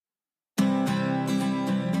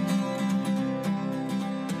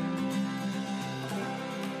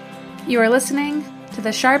You are listening to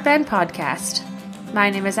the Sharp End Podcast. My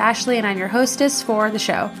name is Ashley and I'm your hostess for the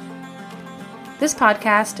show. This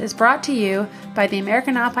podcast is brought to you by the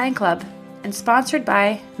American Alpine Club and sponsored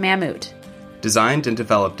by Mammut. Designed and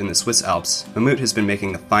developed in the Swiss Alps, Mammut has been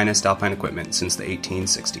making the finest alpine equipment since the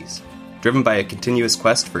 1860s. Driven by a continuous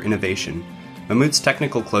quest for innovation, Mammut's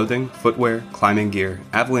technical clothing, footwear, climbing gear,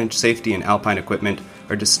 avalanche safety, and alpine equipment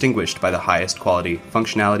are distinguished by the highest quality,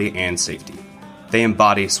 functionality, and safety. They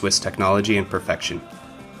embody Swiss technology and perfection.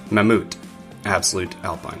 Mammut, absolute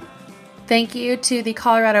alpine. Thank you to the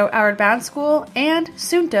Colorado Outward Bound School and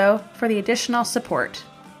Sunto for the additional support.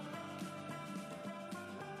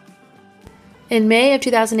 In May of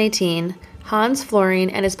 2018, Hans Florine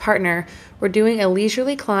and his partner were doing a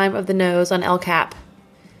leisurely climb of the nose on El Cap.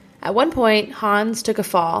 At one point, Hans took a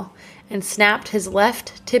fall and snapped his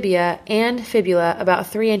left tibia and fibula about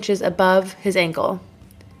 3 inches above his ankle.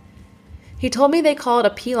 He told me they call it a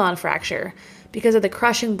pilon fracture because of the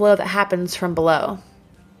crushing blow that happens from below.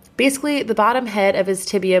 Basically, the bottom head of his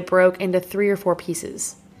tibia broke into 3 or 4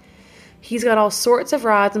 pieces. He's got all sorts of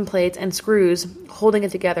rods and plates and screws holding it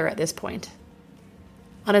together at this point.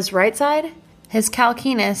 On his right side, his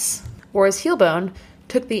calcaneus, or his heel bone,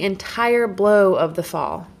 took the entire blow of the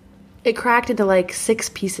fall. It cracked into like 6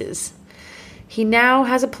 pieces. He now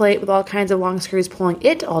has a plate with all kinds of long screws pulling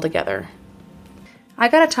it all together. I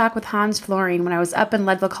got a talk with Hans Florine when I was up in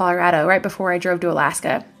Leadville, Colorado, right before I drove to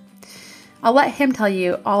Alaska. I'll let him tell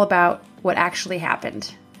you all about what actually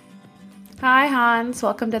happened. Hi, Hans.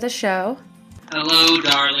 Welcome to the show. Hello,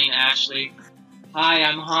 darling Ashley. Hi,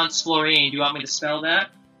 I'm Hans Florine. Do you want me to spell that?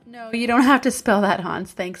 No, you don't have to spell that,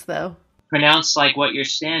 Hans. Thanks, though. Pronounce like what you're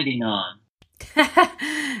standing on.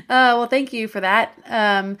 Well, thank you for that.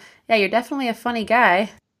 Yeah, you're definitely a funny guy.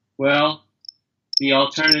 Well, the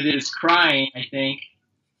alternative is crying, I think.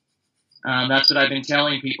 That's what I've been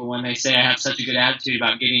telling people when they say I have such a good attitude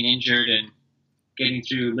about getting injured and getting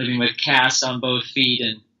through living with casts on both feet.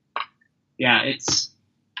 And granted,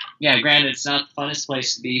 it's not the funnest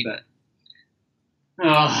place to be, but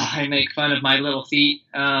I make fun of my little feet.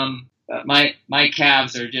 But my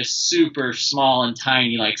calves are just super small and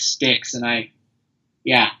tiny, like sticks, and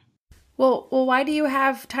Well, why do you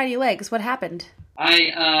have tiny legs? What happened?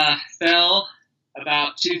 I fell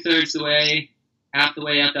about 2/3 the way, half the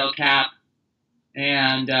way up El Cap,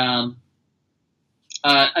 and a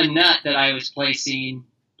nut that I was placing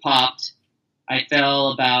popped. I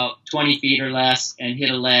fell about 20 feet or less and hit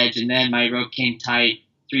a ledge, and then my rope came tight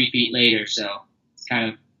 3 feet later, so it's kind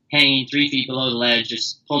of hanging 3 feet below the ledge,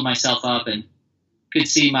 just pulled myself up and could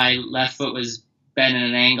see my left foot was bent at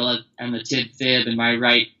an angle on the tib fib and my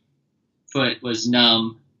right foot was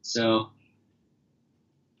numb. So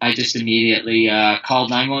I just immediately called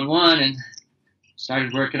 911 and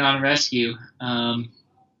started working on a rescue.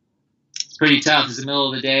 It's pretty tough. It's the middle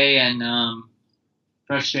of the day and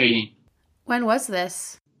frustrating. When was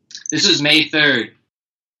this? This was May 3rd.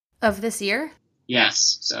 Of this year?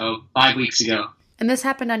 Yes, so 5 weeks ago. And this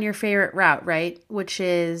happened on your favorite route, right? Which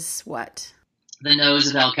is what? The nose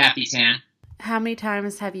of El Capitan. How many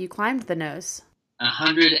times have you climbed the nose?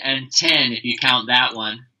 110 if you count that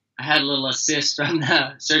one. I had a little assist from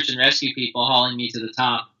the search and rescue people hauling me to the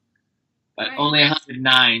top. But right. Only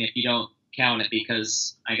 109 if you don't count it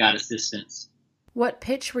because I got assistance. What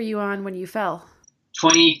pitch were you on when you fell?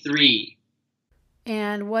 23.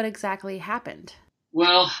 And what exactly happened?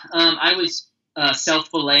 Well, I was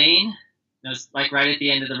self-belaying. It was like right at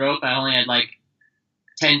the end of the rope. I only had like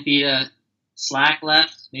 10 feet of slack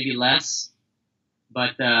left, maybe less.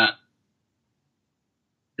 But I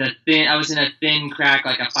was in a thin crack,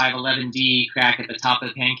 like a 511D crack at the top of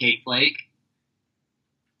the pancake flake.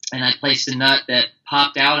 And I placed a nut that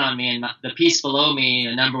popped out on me, and the piece below me,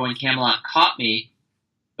 a number 1 Camelot, caught me.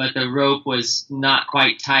 But the rope was not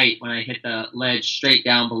quite tight when I hit the ledge straight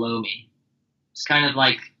down below me. It's kind of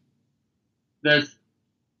like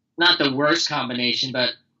not the worst combination,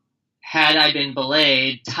 but had I been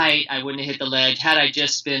belayed tight, I wouldn't have hit the ledge. Had I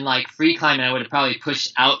just been like free climbing, I would have probably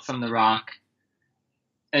pushed out from the rock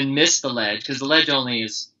and missed the ledge because the ledge only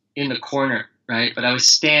is in the corner, right? But I was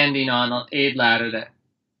standing on an aid ladder that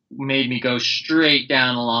made me go straight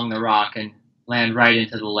down along the rock and land right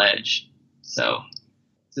into the ledge. So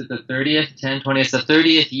is it the 30th, 10, 20? It's the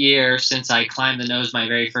 30th year since I climbed the nose my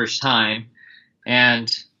very first time.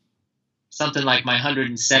 And something like my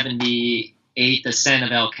 178th ascent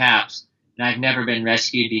of El Caps, and I've never been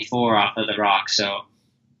rescued before off of the rock, so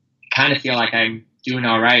I kind of feel like I'm doing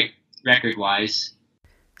all right record-wise.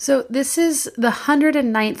 So this is the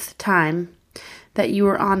 109th time that you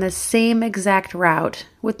were on the same exact route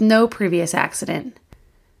with no previous accident.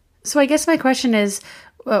 So I guess my question is,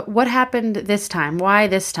 What happened this time? Why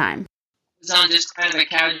this time? It was on just kind of a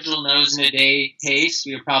casual nose in a day pace.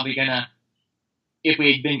 We were probably gonna, if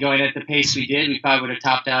we had been going at the pace we did, we probably would have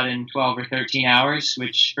topped out in 12 or 13 hours,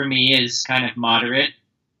 which for me is kind of moderate.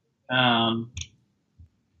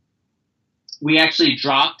 We actually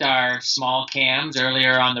dropped our small cams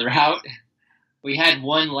earlier on the route. We had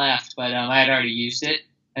one left, but I had already used it.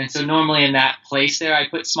 And so normally in that place there, I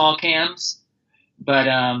put small cams. But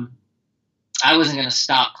I wasn't going to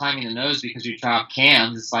stop climbing the nose because we dropped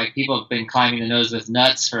cams. It's like people have been climbing the nose with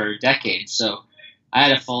nuts for decades. So I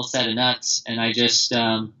had a full set of nuts, and I just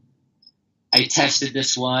I tested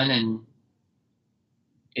this one, and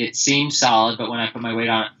it seemed solid, but when I put my weight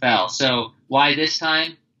on it, fell. So why this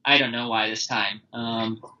time? I don't know why this time.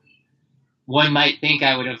 One might think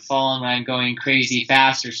I would have fallen when I'm going crazy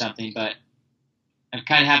fast or something, but I've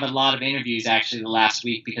kind of had a lot of interviews actually the last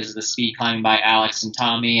week because of the speed climbing by Alex and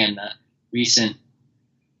Tommy and the recent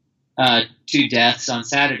 2 deaths on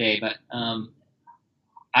Saturday. But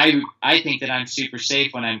I think that I'm super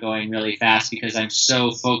safe when I'm going really fast because I'm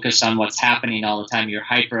so focused on what's happening all the time. You're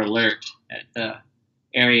hyper alert at the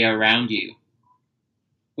area around you,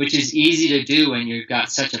 which is easy to do when you've got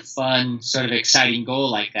such a fun, sort of exciting goal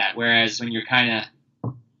like that. Whereas when you're kind of,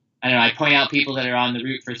 I don't know, I point out people that are on the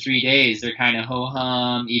route for 3 days, they're kind of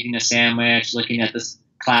ho-hum, eating a sandwich, looking at the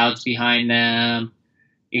clouds behind them,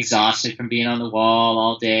 exhausted from being on the wall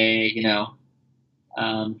all day, you know.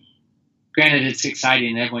 Granted, it's exciting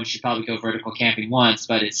and everyone should probably go vertical camping once,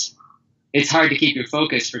 but it's hard to keep your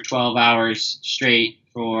focus for 12 hours straight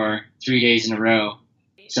for 3 days in a row.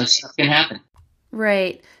 So stuff can happen.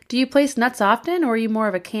 Right. Do you place nuts often, or are you more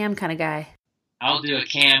of a cam kind of guy? I'll do a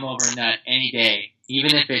cam over a nut any day,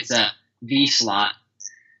 even if it's a V slot.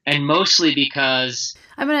 And mostly because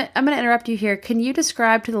I'm gonna interrupt you here. Can you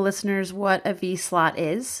describe to the listeners what a V slot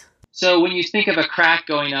is? So when you think of a crack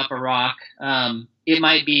going up a rock, it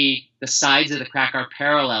might be the sides of the crack are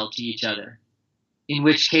parallel to each other, in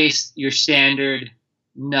which case your standard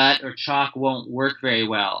nut or chalk won't work very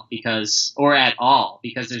well or at all,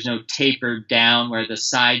 because there's no taper down where the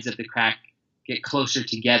sides of the crack get closer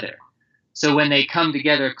together. So when they come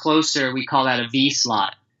together closer, we call that a V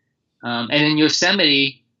slot. And in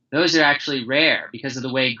Yosemite, those are actually rare because of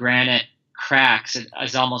the way granite cracks. It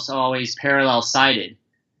is almost always parallel sided.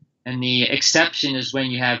 And the exception is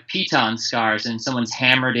when you have piton scars and someone's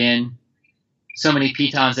hammered in so many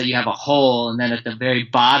pitons that you have a hole, and then at the very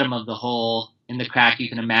bottom of the hole in the crack, you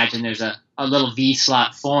can imagine there's a little V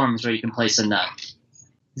slot forms where you can place a nut.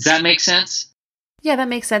 Does that make sense? Yeah, that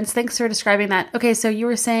makes sense. Thanks for describing that. Okay, so you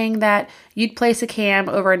were saying that you'd place a cam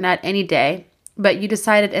over a nut any day, but you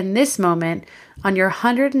decided in this moment, on your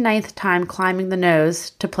 109th time climbing the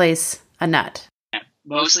nose, to place a nut.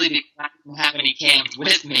 Mostly because I didn't have any cams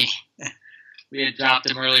with me. We had dropped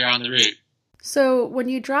them earlier on the route. So when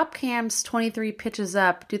you drop cams 23 pitches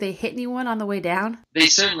up, do they hit anyone on the way down? They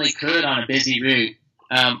certainly could on a busy route.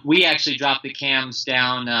 We actually dropped the cams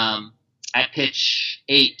down at pitch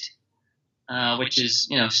 8, which is,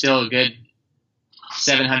 still a good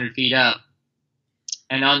 700 feet up.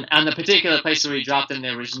 And on the particular place where we dropped them,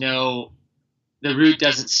 there was the route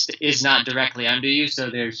is not directly under you, so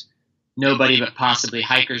there's nobody but possibly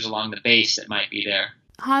hikers along the base that might be there.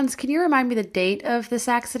 Hans, can you remind me the date of this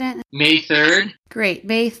accident? May 3rd. Great,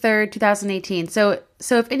 May 3rd, 2018. So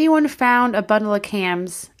if anyone found a bundle of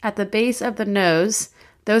cams at the base of the nose,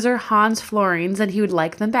 those are Hans Florine's, and he would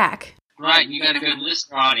like them back. Right, you got a good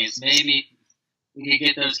listener audience. Maybe we could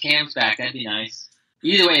get those cams back. That'd be nice.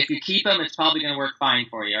 Either way, if you keep them, it's probably going to work fine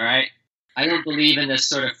for you, all right? I don't believe in this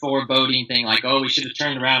sort of foreboding thing like, we should have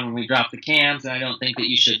turned around when we dropped the cams, and I don't think that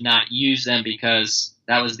you should not use them because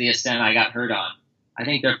that was the ascent I got hurt on. I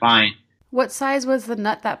think they're fine. What size was the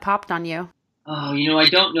nut that popped on you? Oh, I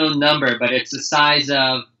don't know the number, but it's the size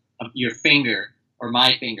of your finger or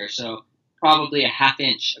my finger, so probably a ½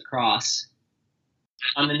 inch across.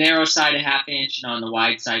 On the narrow side, a ½ inch, and on the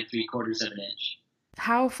wide side, 3/4 of an inch.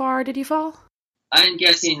 How far did you fall? I'm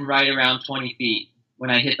guessing right around 20 feet when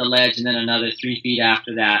I hit the ledge, and then another 3 feet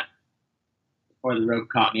after that before the rope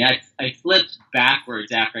caught me. I flipped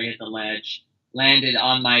backwards after I hit the ledge, landed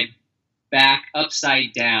on my back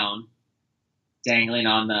upside down, dangling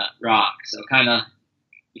on the rock. So kind of,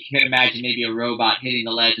 you can imagine maybe a robot hitting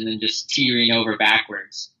the ledge and then just teetering over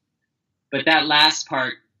backwards. But that last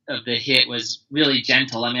part of the hit was really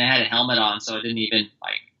gentle. I mean, I had a helmet on, so I didn't even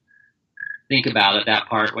think about it, that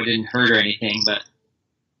part. It didn't hurt or anything, but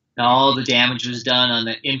all the damage was done on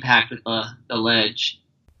the impact with the ledge.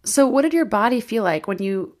 So what did your body feel like when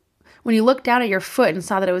you looked down at your foot and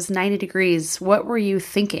saw that it was 90 degrees? What were you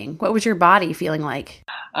thinking? What was your body feeling like?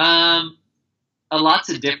 lots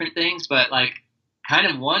of different things, but like kind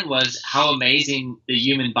of one was how amazing the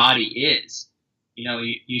human body is. You know,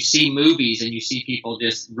 you see movies and you see people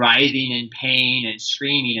just writhing in pain and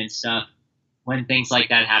screaming and stuff when things like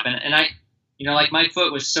that happen. And like my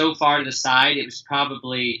foot was so far to the side, it was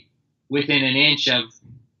probably within an inch of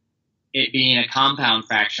it being a compound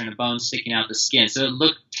fracture and a bone sticking out the skin. So it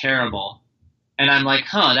looked terrible. And I'm like,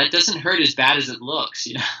 that doesn't hurt as bad as it looks,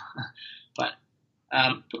 you know. But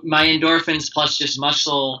my endorphins plus just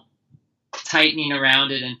muscle tightening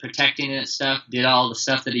around it and protecting it and stuff did all the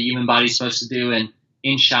stuff that a human body's supposed to do, and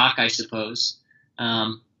in shock, I suppose.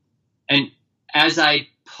 And as I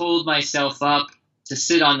pulled myself up to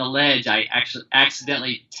sit on the ledge, I actually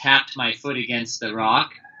accidentally tapped my foot against the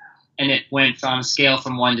rock, and it went from a scale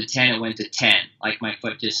from 1 to 10, it went to 10. Like my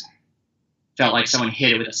foot just felt like someone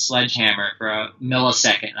hit it with a sledgehammer for a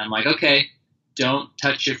millisecond. And I'm like, okay, don't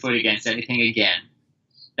touch your foot against anything again.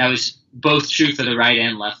 That was both true for the right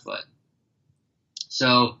and left foot.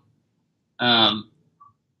 So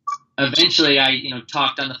eventually I,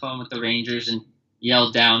 talked on the phone with the Rangers and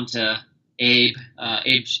yelled down to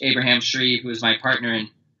Abraham Shreve, who was my partner,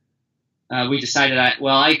 and we decided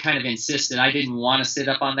I kind of insisted. I didn't want to sit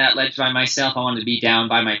up on that ledge by myself. I wanted to be down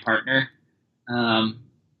by my partner.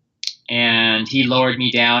 And he lowered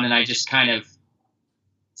me down, and I just kind of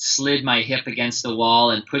slid my hip against the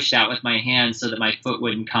wall and pushed out with my hand so that my foot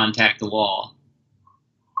wouldn't contact the wall,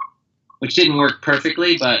 which didn't work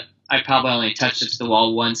perfectly, but I probably only touched it to the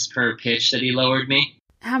wall once per pitch that he lowered me.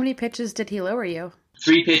 How many pitches did he lower you?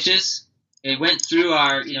 3 pitches. It went through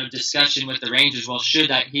our, discussion with the Rangers. Well,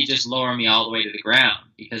 should he just lower me all the way to the ground?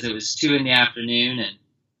 Because it was 2 p.m, and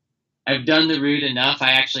I've done the route enough.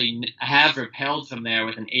 I have rappelled from there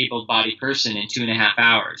with an able-bodied person in 2.5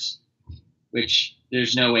 hours, which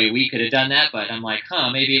there's no way we could have done that. But I'm like,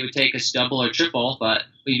 maybe it would take us double or triple, but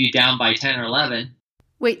we'd be down by 10 or 11.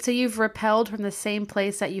 Wait, so you've rappelled from the same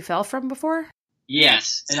place that you fell from before?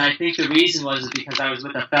 Yes, and I think the reason was because I was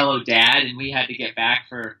with a fellow dad, and we had to get back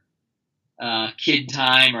for kid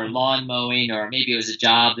time or lawn mowing, or maybe it was a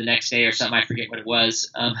job the next day or something. I forget what it was.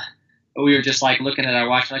 But we were just like looking at our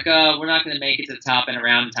watch, like, we're not going to make it to the top and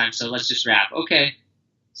around in time, so let's just wrap. Okay.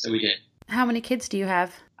 So we did. How many kids do you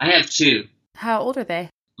have? I have 2. How old are they?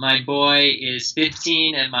 My boy is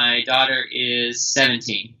 15 and my daughter is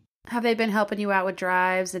 17. Have they been helping you out with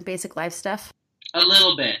drives and basic life stuff? A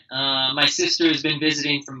little bit. My sister has been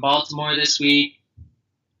visiting from Baltimore this week,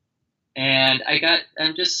 and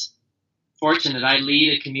I'm just fortunate. I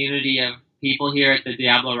lead a community of people here at the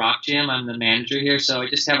Diablo Rock Gym. I'm the manager here, so I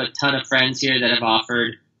just have a ton of friends here that have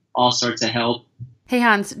offered all sorts of help. Hey,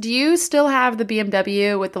 Hans, do you still have the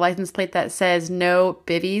BMW with the license plate that says no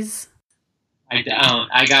bivvies? I don't.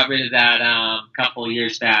 I got rid of that a couple of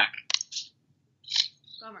years back.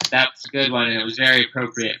 Bummer. That was a good one, and it was very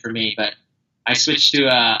appropriate for me, but I switched to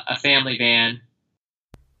a family van.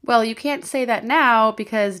 Well, you can't say that now,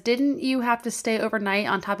 because didn't you have to stay overnight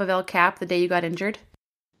on top of El Cap the day you got injured?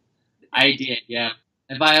 I did, yeah.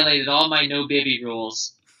 I violated all my no bivvy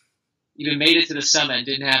rules. Even made it to the summit and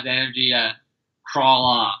didn't have the energy to crawl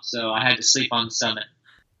off, so I had to sleep on the summit.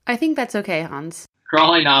 I think that's okay, Hans.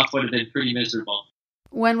 Crawling off would have been pretty miserable.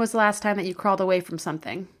 When was the last time that you crawled away from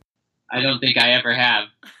something? I don't think I ever have.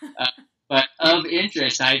 But of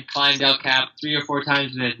interest, I climbed El Cap 3 or 4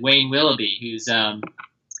 times with Wayne Willoughby, who's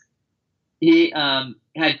he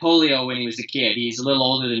had polio when he was a kid. He's a little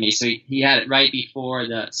older than me, so he had it right before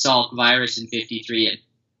the Salk virus in '53, and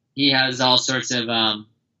he has all sorts of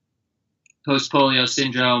post-polio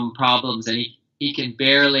syndrome problems, and he can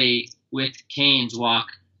barely, with canes, walk,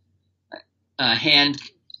 hand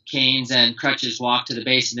canes and crutches, walk to the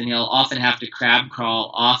base, and then he'll often have to crab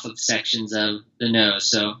crawl off of sections of the nose.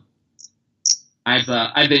 So I've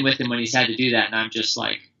been with him when he's had to do that, and I'm just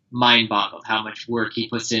like mind-boggled how much work he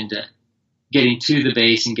puts into getting to the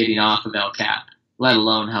base and getting off of El Cap, let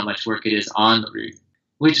alone how much work it is on the route.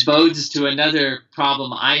 Which bodes to another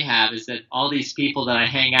problem I have, is that all these people that I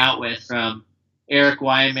hang out with, from Eric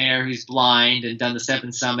Weimeyer, who's blind and done the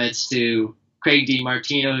 7 summits, to Craig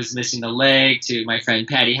DiMartino, who's missing a leg, to my friend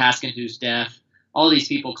Patty Haskins, who's deaf, all these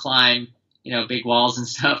people climb, big walls and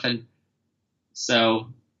stuff. And so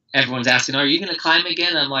everyone's asking, are you going to climb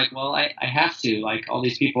again? I'm like, well, I have to. Like, all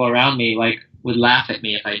these people around me, would laugh at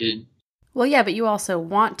me if I didn't. Well, yeah, but you also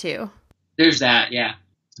want to. There's that, yeah.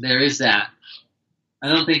 There is that. I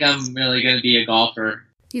don't think I'm really going to be a golfer.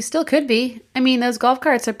 You still could be. I mean, those golf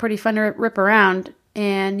carts are pretty fun to rip around,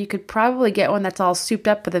 and you could probably get one that's all souped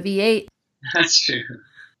up with a V8. That's true.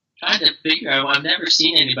 Trying to figure out, I've never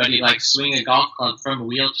seen anybody swing a golf club from a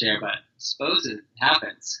wheelchair, but I suppose it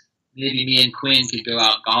happens. Maybe me and Quinn could go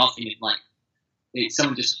out golfing and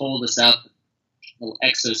someone just hold us up, little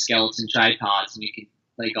exoskeleton tripods, and we could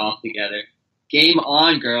play golf together. Game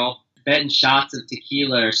on, girl. Betting shots of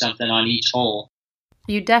tequila or something on each hole.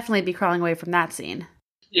 You'd definitely be crawling away from that scene.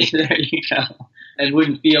 Yeah, there you go. And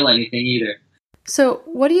wouldn't feel anything either. So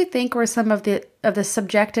what do you think were some of the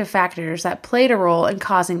subjective factors that played a role in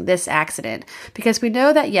causing this accident? Because we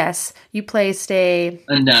know that, yes, you placed a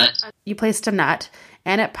nut. You placed a nut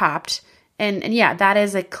and it popped. And yeah, that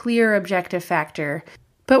is a clear objective factor.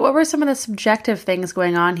 But what were some of the subjective things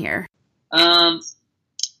going on here?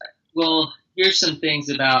 Well, here's some things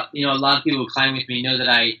about, a lot of people who climb with me know that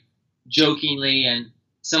I jokingly and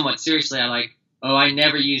somewhat seriously, I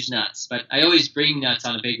never use nuts. But I always bring nuts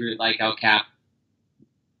on a big route like El Cap,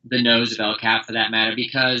 the nose of El Cap for that matter,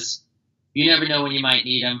 because you never know when you might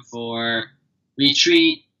need them for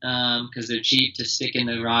retreat, because they're cheap to stick in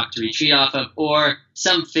the rock to retreat off of, or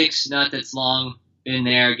some fixed nut that's long been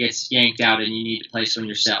there gets yanked out and you need to place one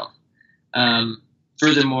yourself.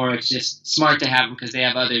 Furthermore, it's just smart to have them because they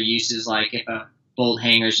have other uses, like if a bolt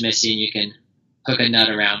hanger's missing, you can hook a nut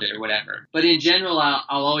around it or whatever. But in general, I'll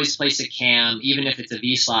always place a cam, even if it's a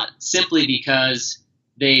V-slot, simply because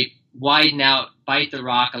they widen out, bite the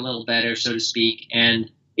rock a little better, so to speak, and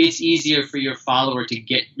it's easier for your follower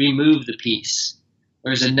to remove the piece.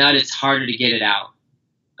 Whereas a nut, it's harder to get it out.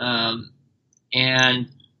 And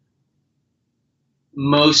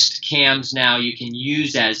most cams now you can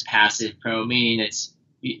use as passive pro, meaning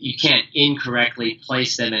you can't incorrectly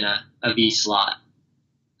place them in a V slot.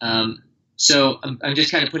 So I'm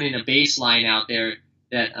just kind of putting a baseline out there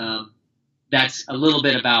that that's a little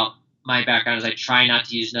bit about my background, is I try not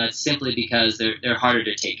to use nuts simply because they're harder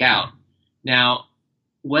to take out. Now,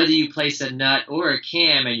 whether you place a nut or a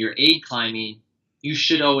cam and you're aid climbing, you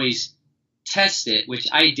should always test it, which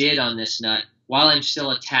I did on this nut, while I'm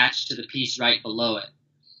still attached to the piece right below it.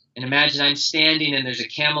 And imagine I'm standing and there's a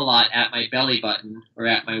camelot at my belly button or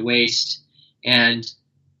at my waist, and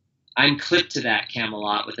I'm clipped to that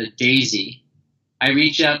camelot with a daisy. I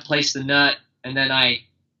reach up, place the nut, and then I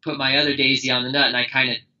put my other daisy on the nut, and I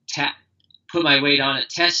kind of put my weight on it,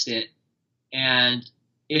 test it, and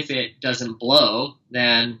if it doesn't blow,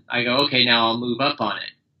 then I go, okay, now I'll move up on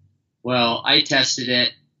it. Well, I tested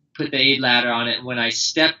it, put the aid ladder on it, and when I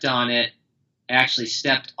stepped on it, I actually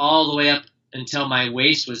stepped all the way up until my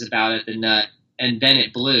waist was about at the nut, and then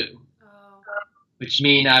it blew. Which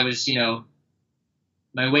means I was,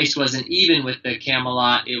 my waist wasn't even with the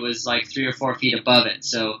camelot. It was like 3 or 4 feet above it.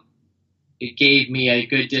 So it gave me a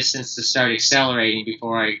good distance to start accelerating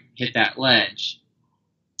before I hit that ledge.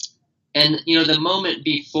 And, the moment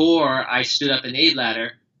before I stood up an aid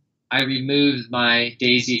ladder, I removed my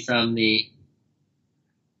daisy from the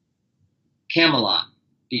camelot,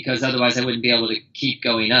 because otherwise I wouldn't be able to keep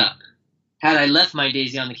going up. Had I left my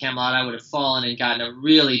daisy on the camelot, I would have fallen and gotten a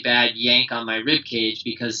really bad yank on my rib cage,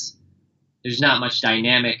 because there's not much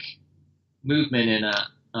dynamic movement in a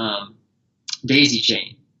daisy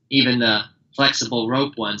chain, even the flexible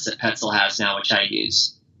rope ones that Petzl has now, which I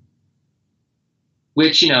use.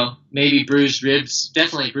 Which, maybe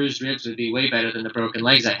definitely bruised ribs would be way better than the broken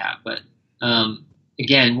legs I have. But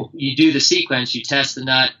again, you do the sequence, you test the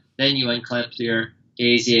nut, then you unclip your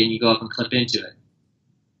daisy and you go up and clip into it.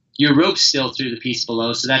 Your rope's still through the piece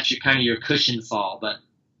below, so that's your cushion fall. But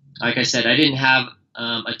like I said, I didn't have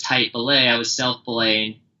a tight belay. I was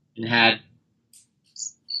self-belaying and had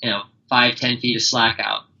 5-10 feet of slack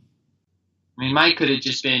out. I mean, mine could have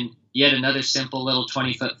just been yet another simple little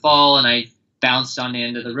 20-foot fall, and I bounced on the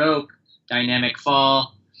end of the rope, dynamic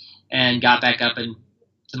fall, and got back up and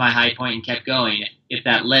to my high point and kept going, if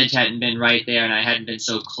that ledge hadn't been right there and I hadn't been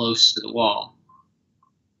so close to the wall.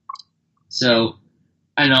 So,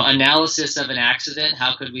 I don't know, analysis of an accident,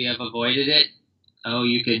 how could we have avoided it? Oh,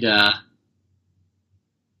 you could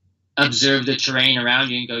observe the terrain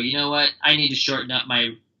around you and go, you know what, I need to shorten up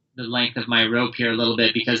the length of my rope here a little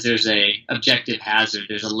bit because there's a objective hazard.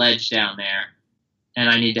 There's a ledge down there, and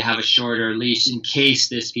I need to have a shorter leash in case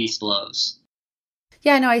this piece blows.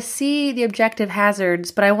 Yeah, no, I see the objective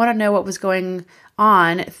hazards, but I want to know what was going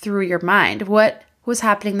on through your mind. What was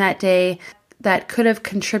happening that day that could have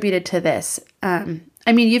contributed to this?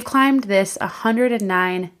 You've climbed this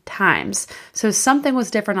 109 times, so something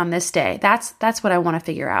was different on this day. That's what I want to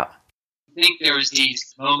figure out. I think there was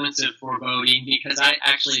these moments of foreboding because I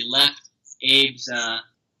actually left Abe's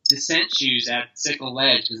descent shoes at Sickle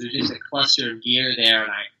Ledge because there's just a cluster of gear there,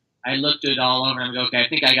 and I looked it all over and I go, okay, I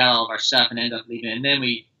think I got all of our stuff, and ended up leaving it. And then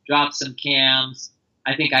we dropped some cams.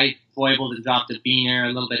 I think I foibled and dropped a beaner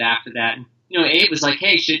a little bit after that. And, Abe was like,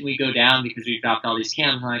 hey, shouldn't we go down because we dropped all these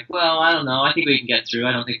cams? I'm like, well, I don't know. I think we can get through.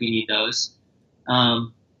 I don't think we need those.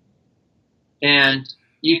 And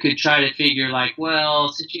you could try to figure like, well,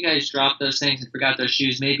 since you guys dropped those things and forgot those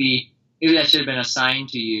shoes, maybe that should have been a sign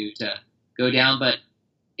to you to go down. But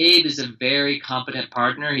Abe is a very competent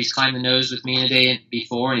partner. He's climbed the nose with me a day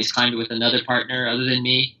before, and he's climbed it with another partner other than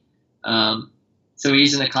me. So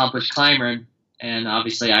he's an accomplished climber, and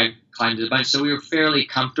obviously I climbed it a bunch. So we were fairly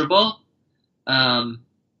comfortable.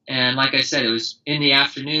 And like I said, it was in the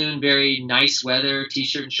afternoon, very nice weather,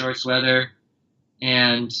 t-shirt and shorts weather,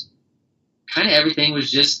 and kind of everything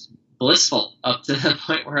was just blissful up to the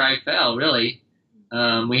point where I fell, really.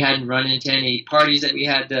 We hadn't run into any parties that we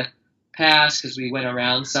had to pass because we went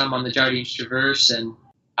around some on the Jardines Traverse, and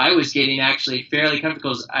I was getting actually fairly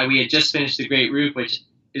comfortable because we had just finished the Great Route, which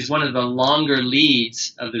is one of the longer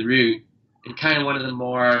leads of the route, and kind of one of the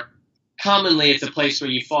more commonly it's a place where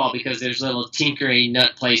you fall because there's little tinkering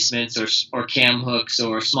nut placements or cam hooks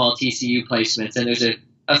or small TCU placements, and there's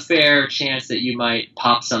a fair chance that you might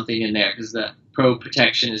pop something in there because the probe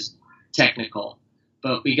protection is technical.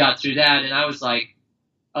 But we got through that, and I was like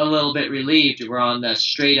a little bit relieved. We're on the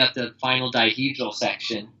straight up the final dihedral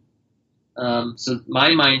section. So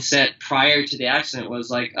my mindset prior to the accident was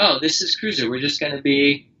like, oh, this is cruiser. We're just going to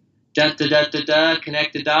be connect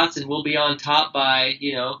the dots, and we'll be on top by,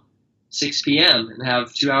 6 p.m. and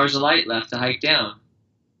have 2 hours of light left to hike down.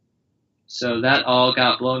 So that all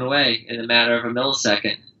got blown away in a matter of a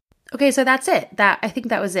millisecond. Okay, so that's it. I think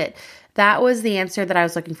that was it. That was the answer that I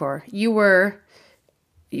was looking for. You were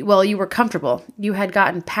comfortable. You had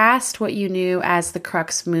gotten past what you knew as the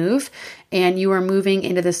crux move, and you were moving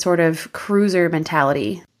into this sort of cruiser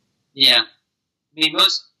mentality. Yeah. I mean,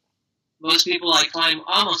 most people I climb,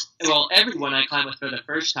 everyone I climb with for the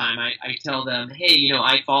first time, I tell them, hey,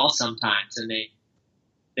 I fall sometimes, and they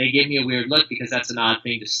give me a weird look because that's an odd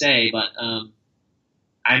thing to say, but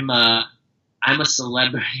I'm a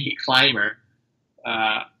celebrity climber,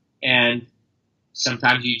 and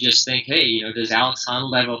sometimes you just think, hey, does Alex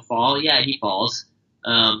Honnold ever fall? Yeah, he falls.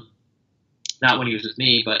 Not when he was with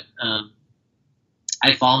me, but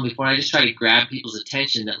I've fallen before. I just try to grab people's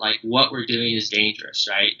attention that, like, what we're doing is dangerous,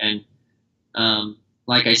 right? And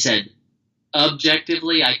like I said,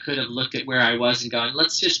 objectively, I could have looked at where I was and gone,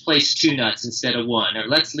 let's just place 2 nuts instead of 1, or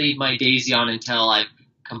let's leave my daisy on until I've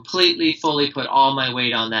completely, fully put all my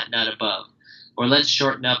weight on that nut above, or let's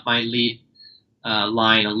shorten up my lead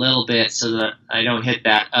line a little bit so that I don't hit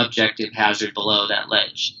that objective hazard below that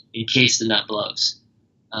ledge in case the nut blows.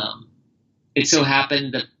 It so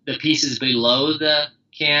happened that the pieces below the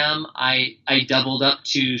cam, I doubled up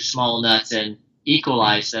 2 small nuts and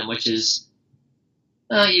equalized them, which is,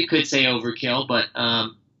 you could say overkill, but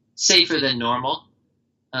safer than normal.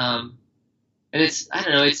 And it's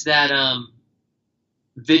that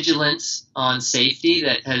vigilance on safety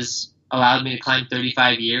that has allowed me to climb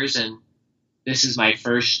 35 years, and this is my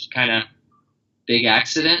first kind of big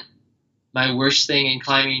accident. My worst thing in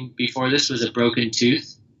climbing before this was a broken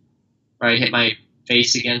tooth, where I hit my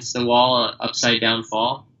face against the wall, upside down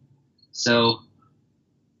fall. So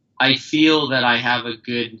I feel that I have a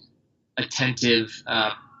good, attentive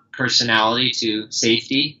personality to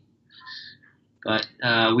safety. But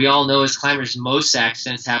we all know as climbers, most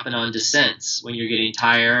accidents happen on descents when you're getting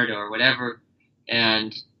tired or whatever.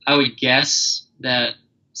 And I would guess that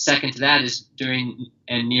second to that is during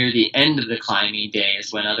and near the end of the climbing day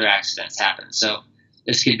is when other accidents happen. So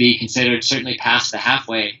this could be considered certainly past the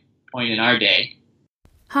halfway point in our day.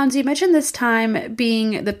 Hans, you mentioned this time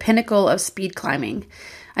being the pinnacle of speed climbing.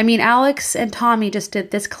 I mean, Alex and Tommy just did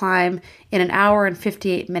this climb in 1 hour and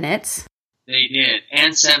 58 minutes. They did,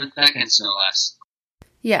 and 7 seconds, no less.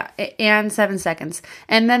 Yeah, and 7 seconds.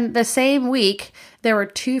 And then the same week, there were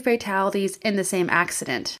 2 fatalities in the same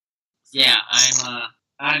accident. Yeah,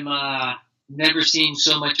 I'm never seen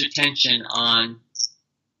so much attention on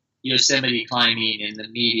Yosemite climbing in the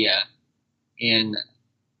media in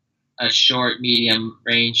a short, medium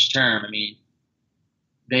range term. I mean,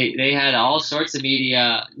 they had all sorts of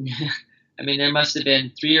media. I mean, there must have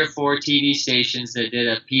been 3 or 4 TV stations that did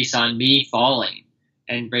a piece on me falling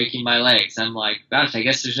and breaking my legs. I'm like, gosh, I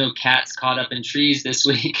guess there's no cats caught up in trees this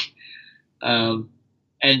week. And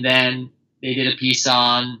then they did a piece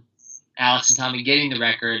on Alex and Tommy getting the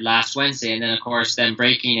record last Wednesday, and then, of course, them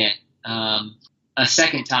breaking it a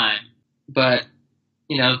second time. But,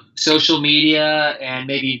 social media and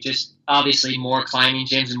maybe just obviously more climbing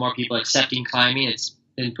gyms and more people accepting climbing, it's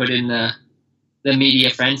been put in the media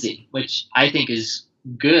frenzy, which I think is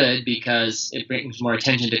good because it brings more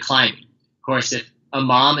attention to climbing. Of course, if a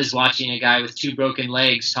mom is watching a guy with 2 broken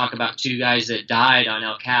legs talk about 2 guys that died on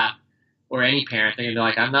El Cap, or any parent, they're going to be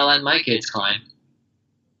like, I'm not letting my kids climb.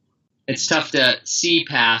 It's tough to see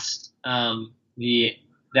past the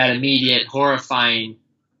that immediate horrifying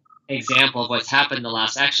example of what's happened the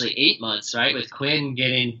last actually 8 months, right? With Quinn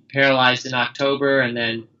getting paralyzed in October, and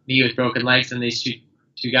then me with broken legs, and these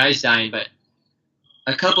two guys dying. But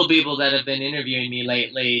a couple people that have been interviewing me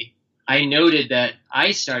lately, I noted that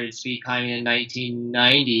I started speed climbing in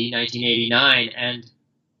 1990, 1989, and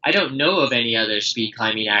I don't know of any other speed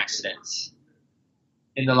climbing accidents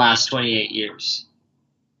in the last 28 years,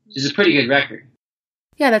 which is a pretty good record.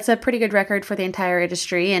 Yeah, that's a pretty good record for the entire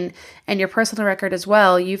industry, and your personal record as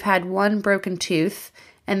well. You've had one broken tooth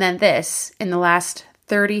and then this in the last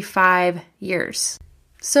 35 years.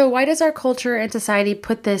 So why does our culture and society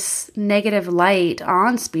put this negative light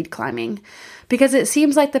on speed climbing? Because it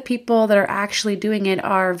seems like the people that are actually doing it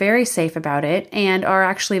are very safe about it and are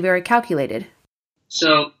actually very calculated.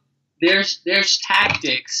 So there's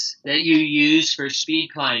tactics that you use for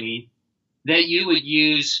speed climbing that you would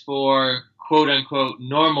use for quote-unquote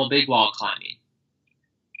normal big wall climbing.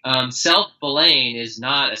 Self-belaying is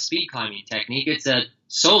not a speed climbing technique. It's a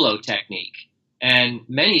solo technique. And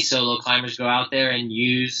many solo climbers go out there and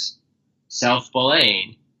use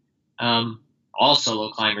self-belaying. All solo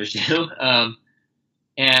climbers do.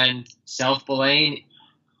 And self-belaying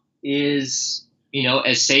is,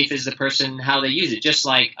 as safe as the person, how they use it. Just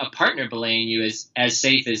like a partner belaying you is as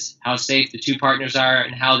safe as how safe the two partners are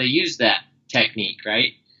and how they use that technique,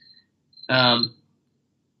 right?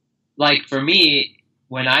 Like for me,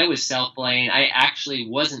 when I was self-belaying, I actually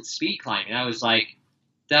wasn't speed climbing. I was like,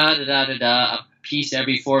 a piece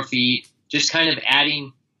every 4 feet, just kind of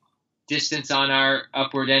adding distance on our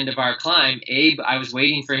upward end of our climb. Abe, I was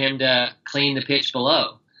waiting for him to clean the pitch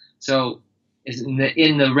below. So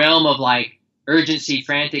in the realm of like urgency,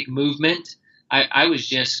 frantic movement, I was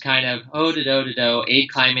just kind of Abe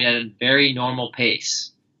climbing at a very normal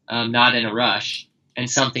pace, not in a rush, and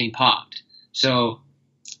something popped. So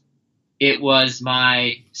it was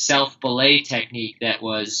my self-belay technique that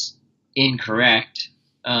was incorrect,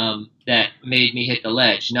 that made me hit the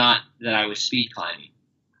ledge, not that I was speed climbing.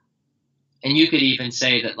 And you could even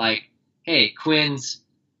say that, like, hey, Quinn's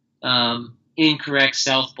incorrect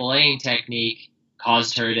self-belaying technique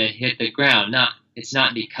caused her to hit the ground. It's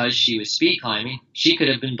not because she was speed climbing. She could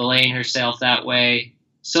have been belaying herself that way,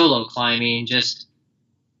 solo climbing, just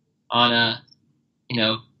on a,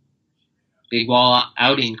 big wall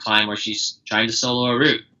outing climb where she's trying to solo a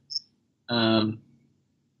route.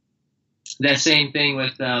 That same thing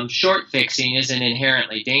with short fixing isn't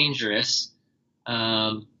inherently dangerous.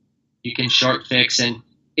 You can short fix, and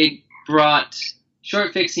it brought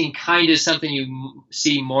short fixing kind of something you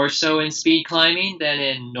see more so in speed climbing than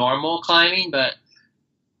in normal climbing, but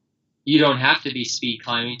you don't have to be speed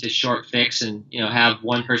climbing to short fix and have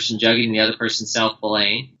one person jugging and the other person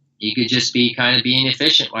self-belaying. You could just be kind of being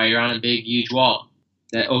efficient while you're on a big, huge wall,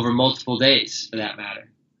 that over multiple days, for that matter.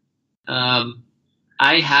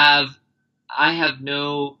 I have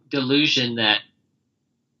no delusion that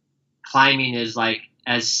climbing is like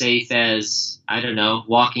as safe as, I don't know,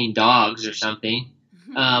 walking dogs or something.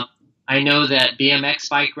 Mm-hmm. I know that BMX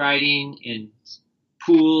bike riding in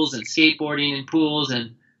pools and skateboarding in pools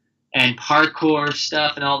and parkour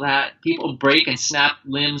stuff and all that, people break and snap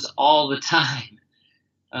limbs all the time.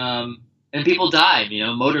 And people die,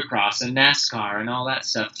 motocross and NASCAR and all that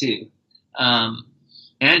stuff too. And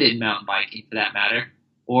in mountain biking for that matter,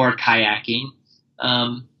 or kayaking.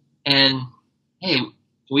 And hey,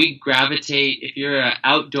 we gravitate, if you're an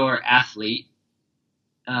outdoor athlete,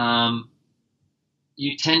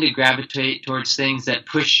 you tend to gravitate towards things that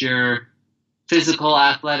push your physical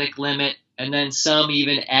athletic limit, and then some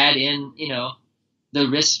even add in, the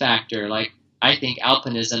risk factor. Like, I think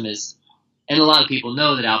alpinism is, and a lot of people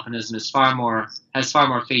know that alpinism has far more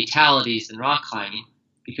fatalities than rock climbing,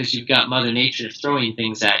 because you've got Mother Nature throwing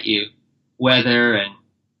things at you, weather and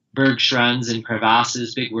bergschrunds and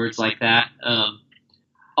crevasses, big words like that,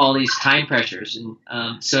 all these time pressures.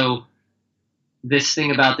 And so this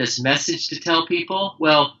thing about this message to tell people,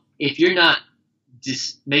 well, if you're not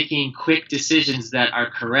just making quick decisions that are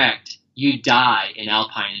correct, you die in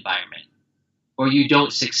alpine environment, or you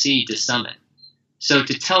don't succeed to summit. So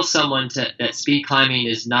to tell someone that speed climbing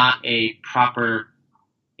is not a proper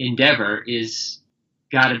endeavor is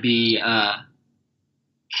got to be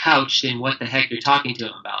couched in what the heck you're talking to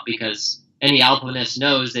them about, because any alpinist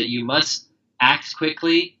knows that you must act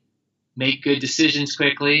quickly, make good decisions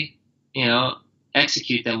quickly,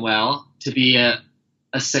 execute them well to be a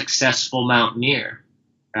successful mountaineer,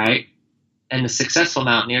 right? And the successful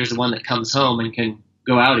mountaineer is the one that comes home and can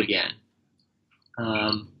go out again.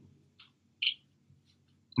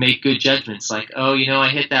 Make good judgments like, I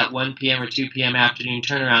hit that 1 p.m. or 2 p.m. afternoon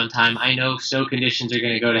turnaround time. I know snow conditions are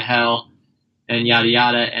going to go to hell, and yada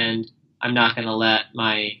yada, and I'm not going to let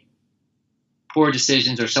my poor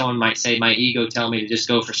decisions, or someone might say my ego, tell me to just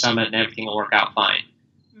go for summit and everything will work out fine.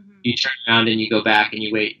 Mm-hmm. You turn around and you go back and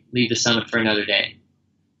you leave the summit for another day.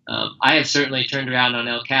 I have certainly turned around on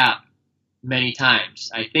El Cap many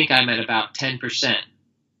times. I think I'm at about 10%.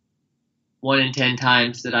 1 in 10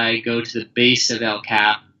 times that I go to the base of El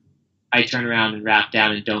Cap, I turn around and wrap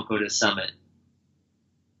down and don't go to the summit.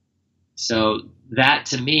 So that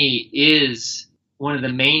to me is one of the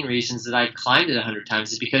main reasons that I've climbed it 100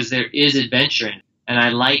 times, is because there is adventure in it. And I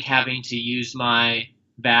like having to use my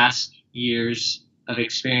vast years of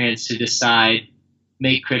experience to decide,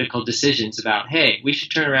 make critical decisions about, hey, we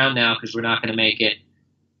should turn around now because we're not going to make it,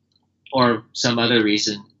 or some other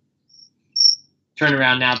reason. Turn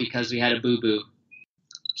around now because we had a boo-boo.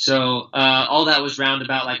 So all that was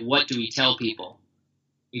roundabout, like, what do we tell people?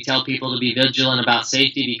 We tell people to be vigilant about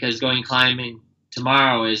safety, because going climbing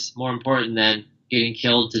tomorrow is more important than getting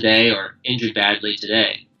killed today or injured badly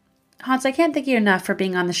today. Hans, I can't thank you enough for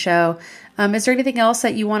being on the show. Is there anything else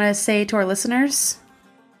that you want to say to our listeners?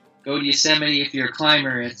 Go to Yosemite if you're a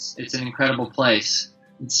climber. It's an incredible place.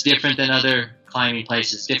 It's different than other climbing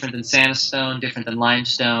places, different than sandstone, different than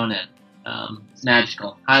limestone, and it's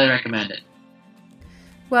magical. Highly recommend it.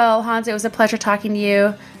 Well, Hans, it was a pleasure talking to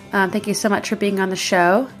you. Thank you so much for being on the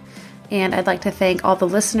show. And I'd like to thank all the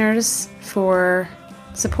listeners for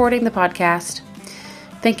supporting the podcast.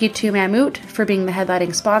 Thank you to Mammut for being the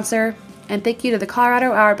headlining sponsor. And thank you to the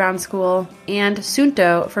Colorado Outward School and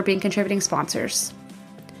Sunto for being contributing sponsors.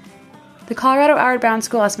 The Colorado Outward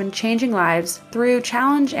School has been changing lives through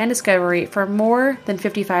challenge and discovery for more than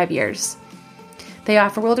 55 years. They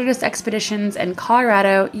offer wilderness expeditions in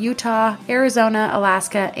Colorado, Utah, Arizona,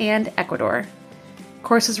 Alaska, and Ecuador.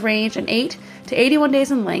 Courses range in 8 to 81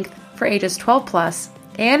 days in length for ages 12 plus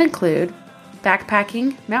and include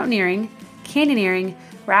backpacking, mountaineering, canyoneering,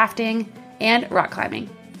 rafting, and rock climbing.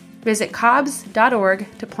 Visit cobs.org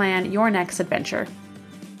to plan your next adventure.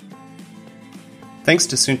 Thanks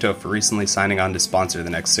to Sunto for recently signing on to sponsor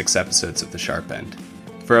the next 6 episodes of The Sharp End.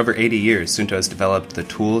 For over 80 years, Sunto has developed the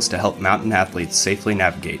tools to help mountain athletes safely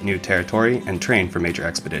navigate new territory and train for major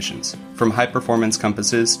expeditions. From high-performance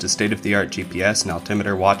compasses to state-of-the-art GPS and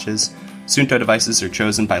altimeter watches, Sunto devices are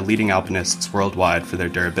chosen by leading alpinists worldwide for their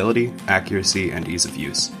durability, accuracy, and ease of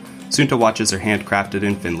use. Sunto watches are handcrafted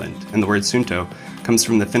in Finland, and the word Sunto comes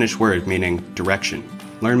from the Finnish word meaning direction.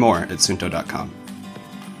 Learn more at sunto.com.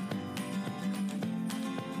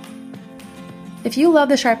 If you love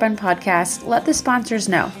the Sharp End podcast, let the sponsors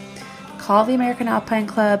know. Call the American Alpine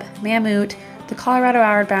Club, Mammut, the Colorado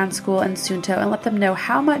Outward School, and Sunto, and let them know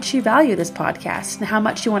how much you value this podcast and how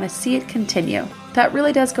much you want to see it continue. That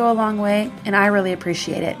really does go a long way, and I really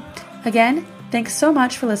appreciate it. Again, thanks so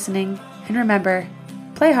much for listening, and remember,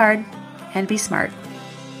 play hard and be smart.